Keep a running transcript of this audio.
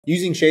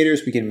Using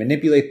shaders, we can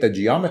manipulate the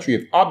geometry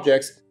of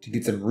objects to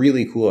get some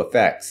really cool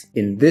effects.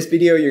 In this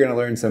video, you're going to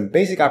learn some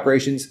basic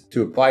operations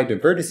to apply to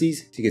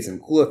vertices to get some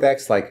cool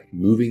effects like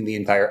moving the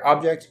entire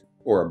object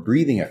or a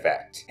breathing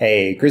effect.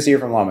 Hey, Chris here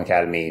from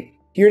LlamAcademy,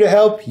 here to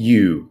help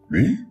you.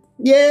 Me?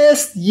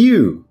 Yes,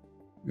 you!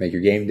 Make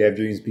your game dev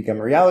dreams become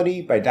a reality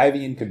by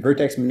diving into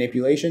vertex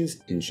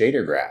manipulations in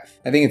ShaderGraph.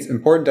 I think it's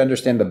important to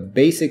understand the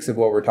basics of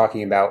what we're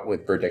talking about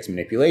with vertex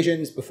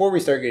manipulations before we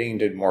start getting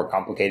into more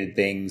complicated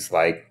things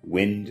like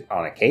wind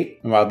on a cape.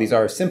 And while these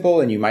are simple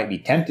and you might be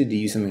tempted to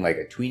use something like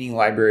a tweening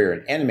library or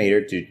an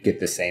animator to get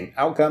the same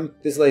outcome,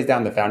 this lays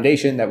down the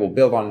foundation that we'll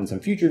build on in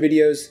some future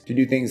videos to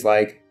do things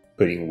like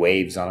putting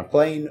waves on a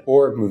plane,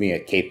 or moving a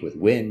cape with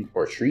wind,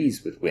 or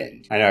trees with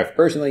wind. I know I've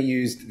personally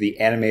used the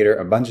animator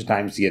a bunch of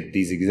times to get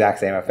these exact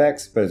same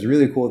effects, but it's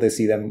really cool to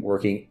see them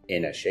working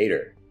in a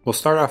shader. We'll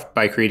start off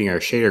by creating our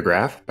shader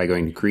graph by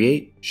going to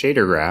Create,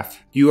 ShaderGraph,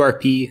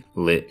 URP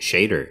Lit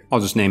Shader. I'll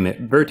just name it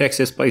Vertex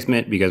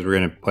Displacement because we're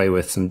going to play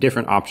with some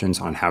different options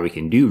on how we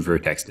can do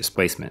vertex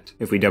displacement.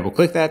 If we double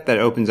click that, that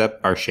opens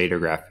up our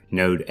ShaderGraph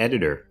node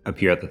editor. Up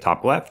here at the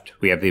top left,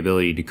 we have the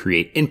ability to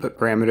create input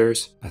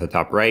parameters. At the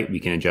top right,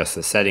 we can adjust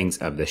the settings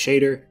of the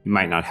shader. You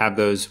might not have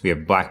those. We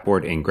have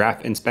Blackboard and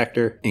Graph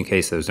Inspector in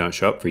case those don't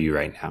show up for you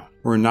right now.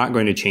 We're not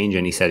going to change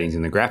any settings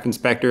in the Graph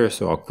Inspector,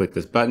 so I'll click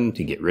this button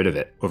to get rid of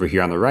it. Over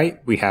here on the right,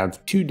 we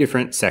have two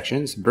different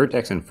sections,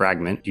 Vertex and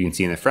Fragment. You can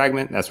see in the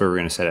Fragment, that's where we're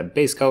going to set up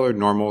base color,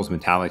 normals,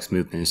 metallic,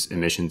 smoothness,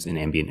 emissions, and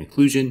ambient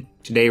occlusion.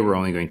 Today, we're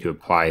only going to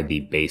apply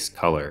the base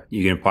color.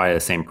 You can apply the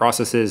same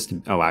processes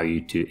to allow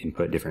you to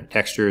input different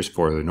textures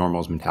for the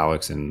normals,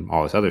 metallics, and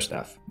all this other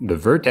stuff. The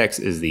vertex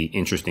is the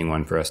interesting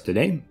one for us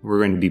today. We're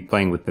going to be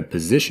playing with the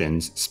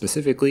positions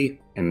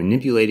specifically and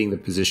manipulating the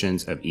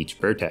positions of each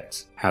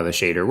vertex. How the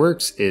shader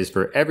works is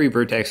for every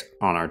vertex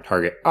on our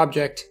target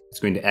object, it's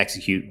going to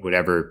execute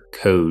whatever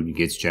code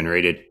gets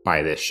generated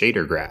by this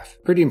shader graph.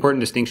 Pretty important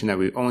distinction that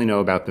we only know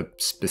about the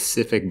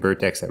specific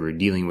vertex that we're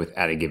dealing with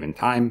at a given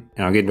time,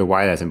 and I'll get into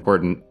why that's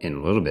important in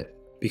a little bit.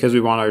 Because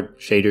we want our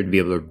shader to be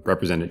able to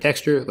represent a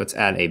texture, let's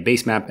add a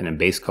base map and a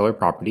base color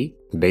property.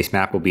 The base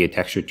map will be a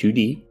texture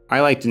 2D. I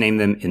like to name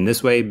them in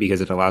this way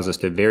because it allows us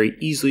to very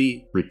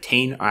easily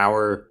retain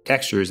our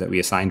textures that we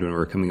assigned when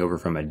we're coming over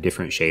from a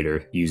different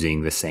shader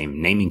using the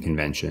same naming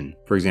convention.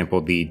 For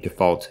example, the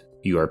default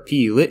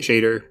URP lit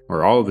shader,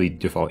 or all of the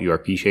default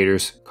URP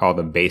shaders, call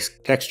the base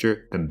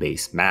texture the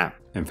base map.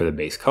 And for the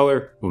base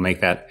color, we'll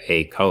make that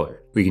a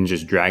color. We can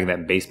just drag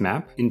that base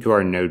map into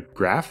our node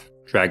graph,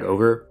 drag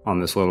over on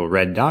this little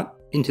red dot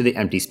into the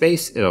empty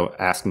space. It'll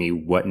ask me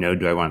what node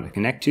do I want to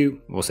connect to.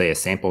 We'll say a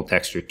sample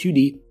texture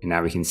 2D, and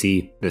now we can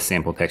see the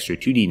sample texture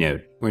 2D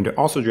node. We're going to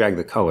also drag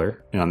the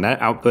color, and on that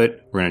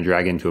output, we're going to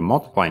drag into a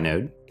multiply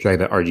node, drag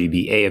the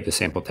RGBA of the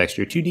sample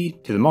texture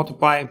 2D to the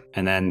multiply,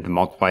 and then the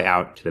multiply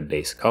out to the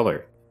base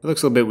color. It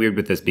looks a little bit weird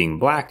with this being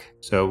black,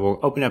 so we'll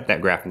open up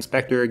that graph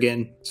inspector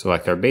again,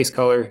 select our base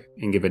color,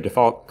 and give a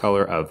default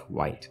color of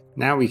white.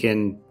 Now we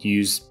can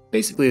use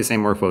basically the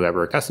same workflow that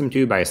we're accustomed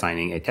to by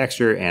assigning a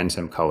texture and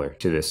some color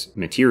to this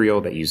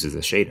material that uses the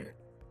shader.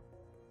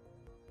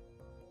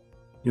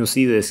 You'll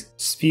see this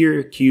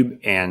sphere, cube,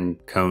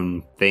 and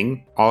cone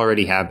thing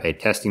already have a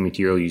testing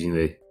material using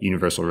the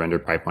Universal Render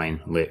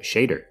Pipeline lit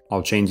shader.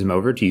 I'll change them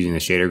over to using the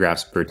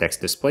ShaderGraph's Vertex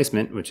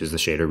Displacement, which is the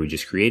shader we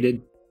just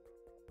created.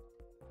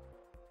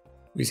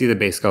 We see the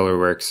base color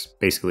works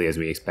basically as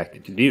we expect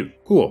it to do.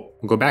 Cool.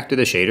 We'll go back to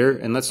the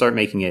shader and let's start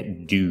making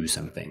it do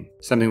something.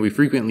 Something we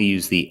frequently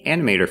use the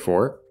animator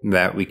for,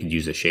 that we could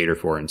use a shader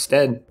for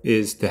instead,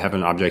 is to have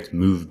an object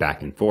move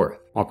back and forth.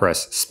 I'll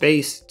press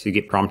space to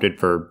get prompted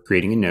for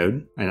creating a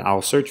node, and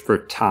I'll search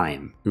for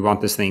time. We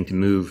want this thing to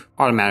move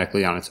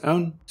automatically on its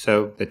own,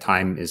 so the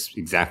time is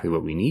exactly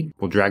what we need.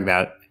 We'll drag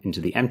that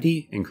into the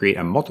empty and create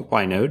a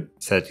multiply node,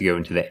 set it to go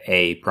into the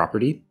A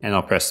property, and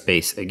I'll press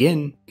space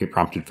again, get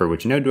prompted for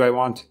which node do I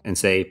want, and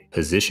say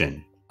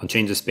position. I'll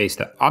change the space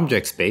to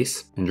object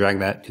space and drag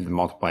that to the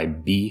multiply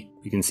B.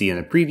 You can see in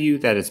the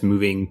preview that it's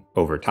moving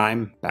over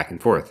time, back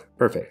and forth.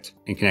 Perfect.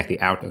 And connect the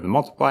out of the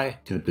multiply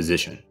to the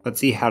position. Let's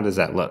see how does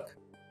that look.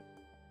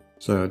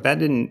 So that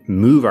didn't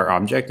move our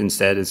object,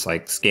 instead it's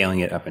like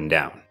scaling it up and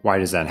down. Why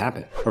does that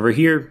happen? Over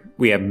here,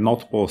 we have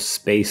multiple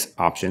space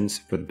options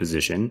for the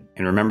position,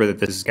 and remember that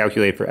this is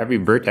calculated for every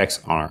vertex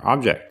on our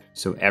object.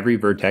 So every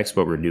vertex,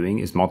 what we're doing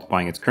is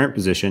multiplying its current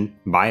position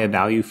by a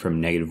value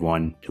from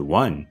 -1 to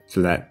 1.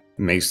 So that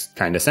makes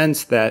kind of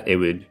sense that it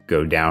would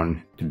go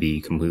down to be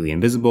completely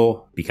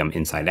invisible, become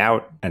inside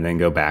out, and then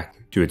go back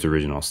to its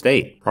original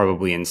state.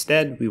 Probably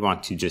instead, we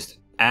want to just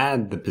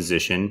add the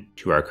position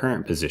to our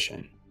current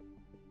position.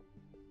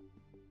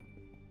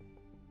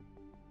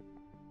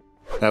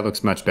 That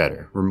looks much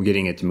better. We're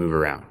getting it to move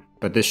around.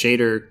 But this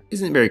shader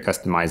isn't very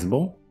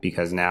customizable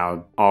because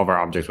now all of our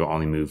objects will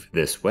only move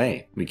this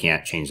way. We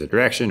can't change the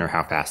direction or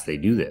how fast they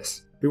do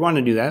this. If we want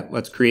to do that,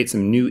 let's create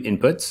some new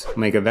inputs. We'll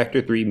make a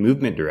vector3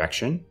 movement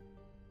direction.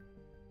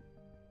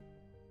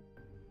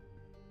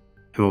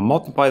 And we'll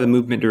multiply the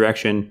movement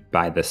direction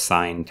by the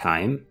sine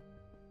time.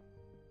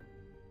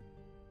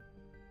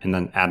 and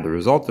then add the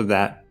result of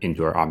that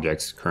into our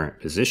object's current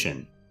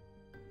position.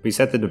 If we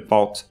set the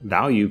default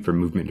value for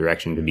movement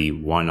direction to be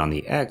 1 on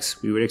the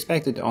X, we would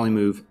expect it to only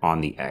move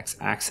on the X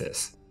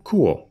axis.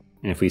 Cool.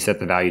 And if we set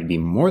the value to be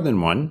more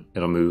than 1,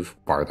 it'll move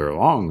farther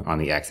along on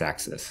the X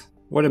axis.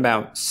 What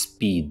about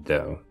speed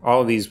though?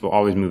 All of these will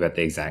always move at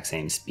the exact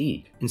same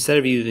speed. Instead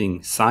of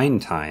using sine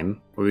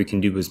time, what we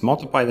can do is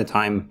multiply the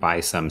time by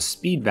some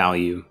speed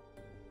value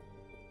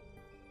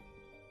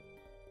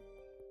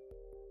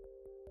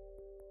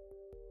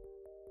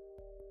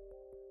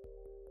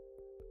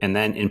and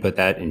then input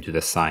that into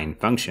the sine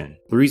function.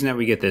 The reason that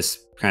we get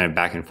this kind of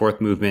back and forth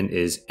movement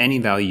is any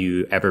value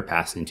you ever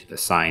pass into the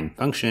sine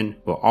function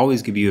will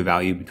always give you a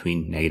value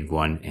between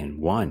 -1 and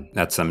 1.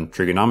 That's some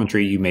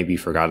trigonometry you maybe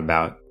forgot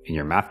about in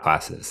your math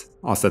classes.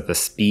 I'll set the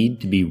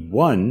speed to be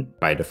 1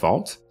 by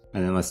default,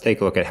 and then let's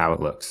take a look at how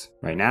it looks.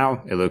 Right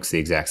now, it looks the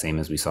exact same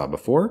as we saw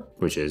before,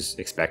 which is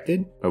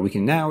expected, but we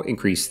can now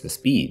increase the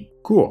speed.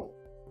 Cool.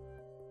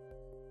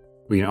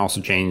 We can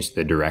also change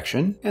the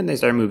direction, and they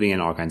start moving in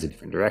all kinds of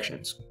different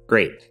directions.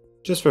 Great.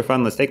 Just for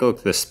fun, let's take a look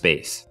at the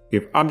space. We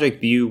have object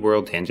view,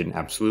 world, tangent,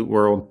 absolute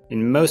world.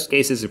 In most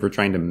cases, if we're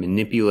trying to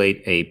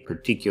manipulate a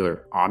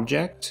particular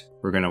object,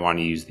 we're going to want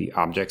to use the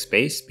object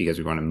space because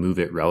we want to move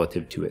it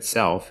relative to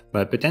itself,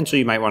 but potentially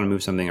you might want to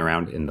move something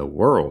around in the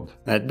world.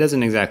 That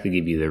doesn't exactly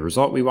give you the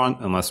result we want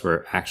unless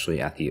we're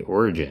actually at the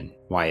origin.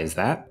 Why is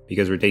that?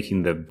 Because we're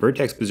taking the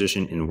vertex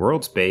position in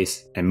world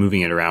space and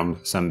moving it around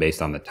some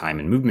based on the time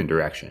and movement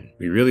direction.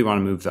 We really want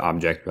to move the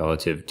object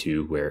relative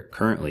to where it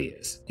currently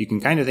is. You can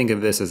kind of think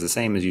of this as the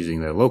same as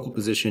using the local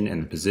position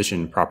and the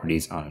position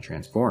properties on a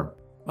transform.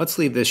 Let's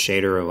leave this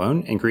shader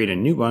alone and create a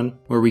new one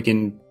where we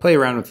can play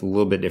around with a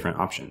little bit different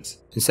options.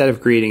 Instead of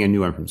creating a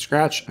new one from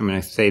scratch, I'm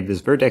going to save this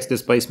vertex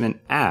displacement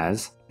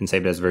as, and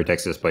save it as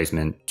vertex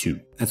displacement 2.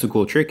 That's a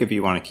cool trick if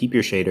you want to keep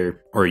your shader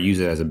or use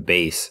it as a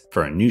base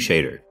for a new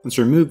shader. Let's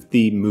remove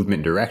the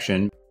movement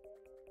direction.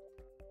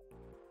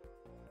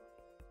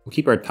 We'll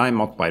keep our time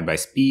multiplied by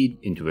speed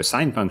into a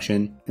sine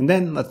function, and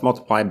then let's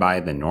multiply by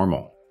the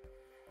normal.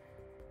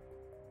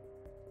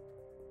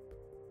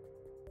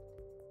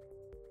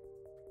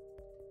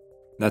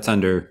 That's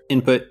under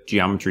Input,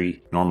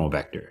 Geometry, Normal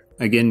Vector.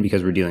 Again,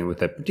 because we're dealing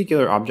with a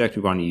particular object,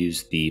 we want to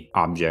use the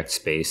object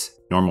space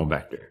normal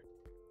vector.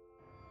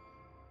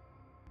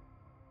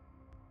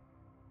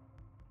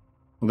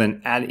 We'll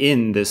then add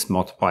in this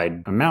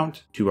multiplied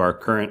amount to our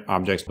current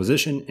object's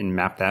position and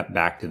map that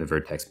back to the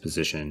vertex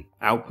position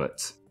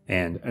outputs.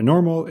 And a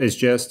normal is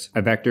just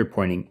a vector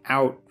pointing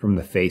out from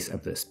the face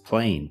of this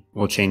plane.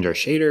 We'll change our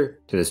shader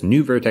to this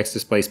new vertex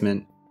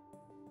displacement.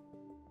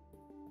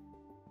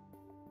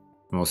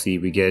 And we'll see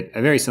we get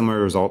a very similar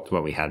result to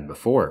what we had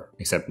before,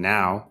 except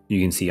now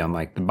you can see on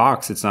like the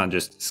box, it's not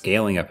just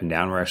scaling up and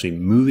down, we're actually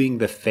moving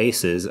the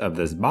faces of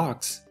this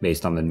box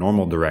based on the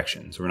normal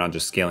direction. So we're not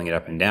just scaling it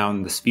up and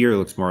down. The sphere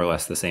looks more or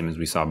less the same as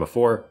we saw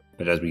before,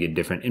 but as we get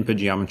different input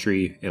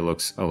geometry, it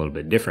looks a little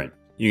bit different.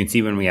 You can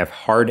see when we have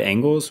hard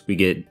angles, we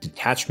get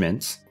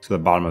detachments to the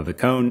bottom of the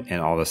cone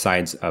and all the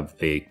sides of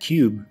the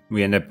cube.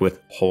 We end up with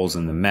holes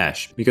in the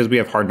mesh. Because we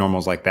have hard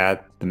normals like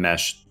that, the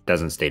mesh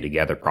doesn't stay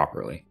together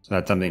properly. So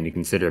that's something to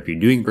consider if you're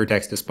doing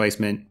vertex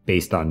displacement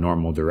based on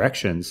normal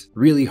directions.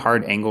 Really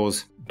hard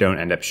angles don't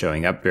end up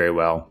showing up very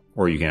well,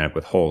 or you can end up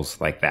with holes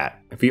like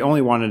that. If we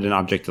only wanted an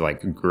object to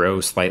like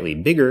grow slightly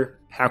bigger,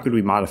 how could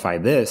we modify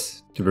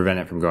this to prevent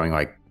it from going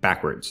like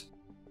backwards?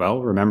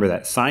 Well, remember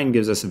that sine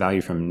gives us a value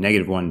from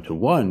 -1 to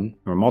 1, and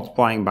we're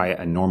multiplying by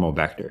a normal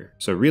vector.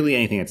 So really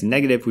anything that's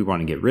negative we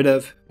want to get rid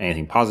of,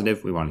 anything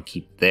positive we want to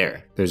keep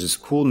there. There's this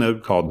cool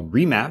node called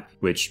remap,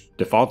 which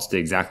defaults to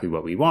exactly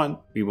what we want.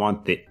 We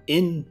want the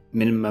in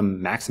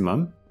minimum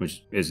maximum,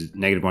 which is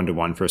 -1 to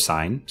 1 for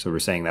sine. So we're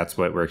saying that's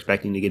what we're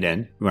expecting to get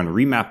in. We want to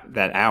remap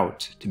that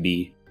out to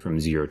be from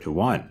 0 to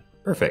 1.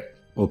 Perfect.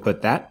 We'll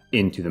put that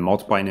into the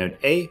multiply node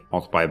A,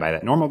 multiply by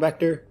that normal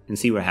vector, and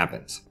see what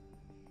happens.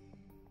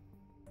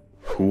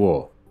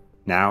 Cool.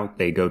 Now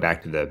they go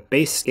back to the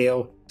base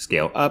scale,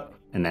 scale up,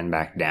 and then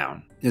back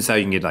down. This is how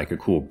you can get like a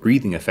cool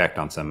breathing effect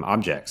on some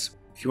objects.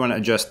 If you want to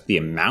adjust the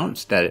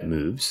amount that it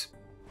moves,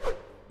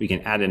 we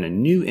can add in a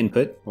new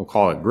input. We'll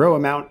call it grow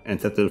amount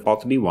and set the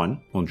default to be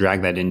 1. We'll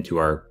drag that into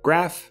our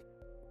graph,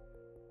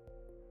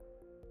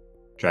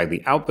 drag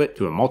the output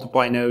to a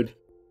multiply node,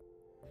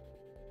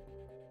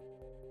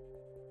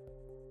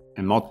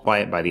 and multiply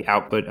it by the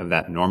output of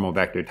that normal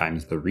vector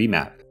times the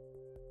remap.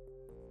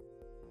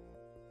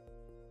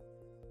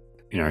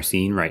 In our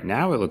scene right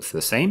now, it looks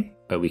the same,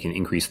 but we can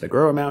increase the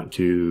grow amount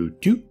to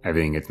 2.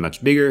 Everything gets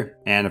much bigger.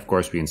 And of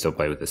course, we can still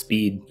play with the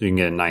speed. So you can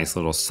get a nice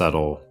little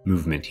subtle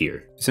movement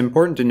here. It's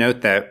important to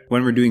note that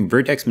when we're doing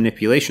vertex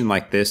manipulation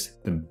like this,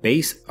 the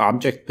base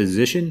object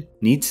position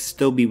needs to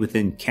still be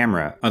within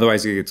camera.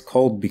 Otherwise it gets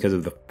cold because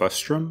of the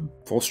frustum.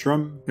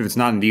 If it's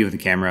not in view of the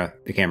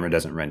camera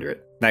doesn't render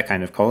it. that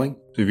kind of culling.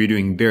 So if you're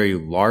doing very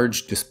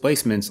large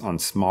displacements on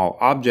small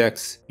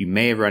objects, you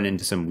may have run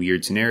into some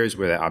weird scenarios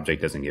where that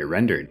object doesn't get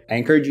rendered. I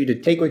encourage you to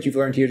take what you've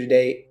learned here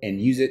today and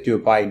use it to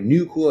apply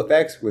new cool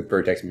effects with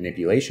vertex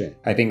manipulation.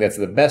 I think that's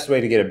the best way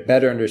to get a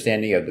better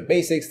understanding of the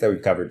basics that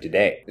we've covered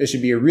today. This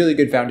should be a really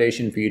good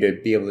foundation for you to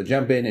be able to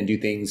jump in and do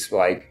things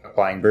like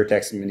applying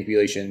vertex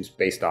manipulations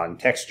based on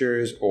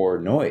textures or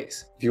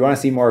noise. If you want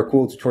to see more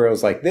cool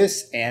tutorials like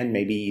this, and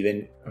maybe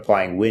even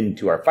applying wind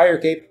to our fire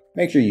cape,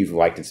 make sure you've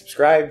liked and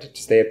subscribed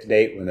to stay up to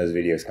date when those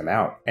videos come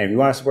out. And if you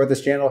want to support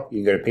this channel,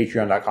 you can go to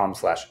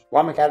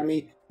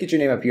patreon.com/LlamAcademy, get your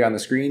name up here on the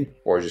screen,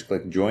 or just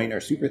click join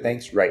or super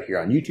thanks right here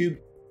on YouTube.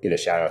 Get a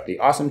shout out to the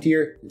awesome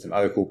tier and some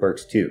other cool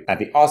perks too. At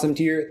the awesome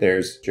tier,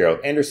 there's Gerald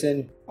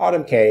Anderson,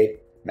 Autumn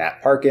K,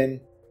 Matt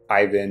Parkin,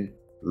 Ivan,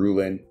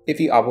 Rulin,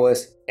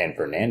 Iphiopolis, and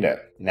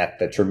Fernando. And at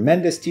the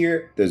tremendous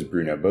tier, there's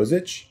Bruno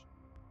Bozic.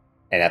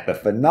 And at the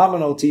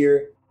phenomenal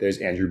tier, there's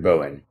Andrew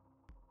Bowen.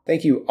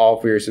 Thank you all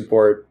for your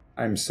support.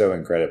 I'm so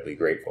incredibly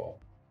grateful.